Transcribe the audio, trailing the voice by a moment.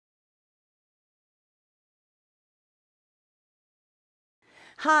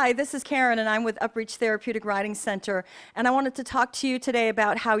Hi, this is Karen, and I'm with UpReach Therapeutic Riding Center, and I wanted to talk to you today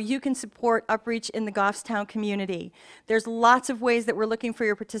about how you can support UpReach in the Goffstown community. There's lots of ways that we're looking for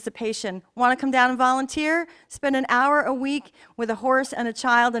your participation. Want to come down and volunteer? Spend an hour a week with a horse and a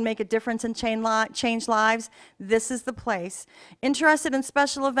child and make a difference and change lives? This is the place. Interested in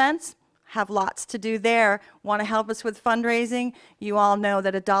special events? Have lots to do there. Want to help us with fundraising? You all know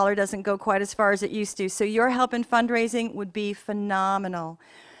that a dollar doesn't go quite as far as it used to, so your help in fundraising would be phenomenal.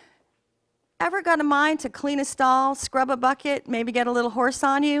 Ever got a mind to clean a stall, scrub a bucket, maybe get a little horse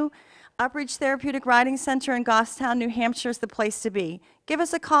on you? UpReach Therapeutic Riding Center in Goffstown, New Hampshire is the place to be. Give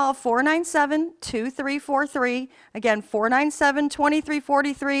us a call, 497-2343, again,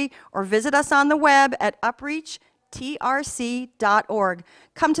 497-2343, or visit us on the web at upreachtrc.org.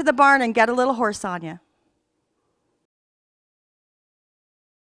 Come to the barn and get a little horse on you.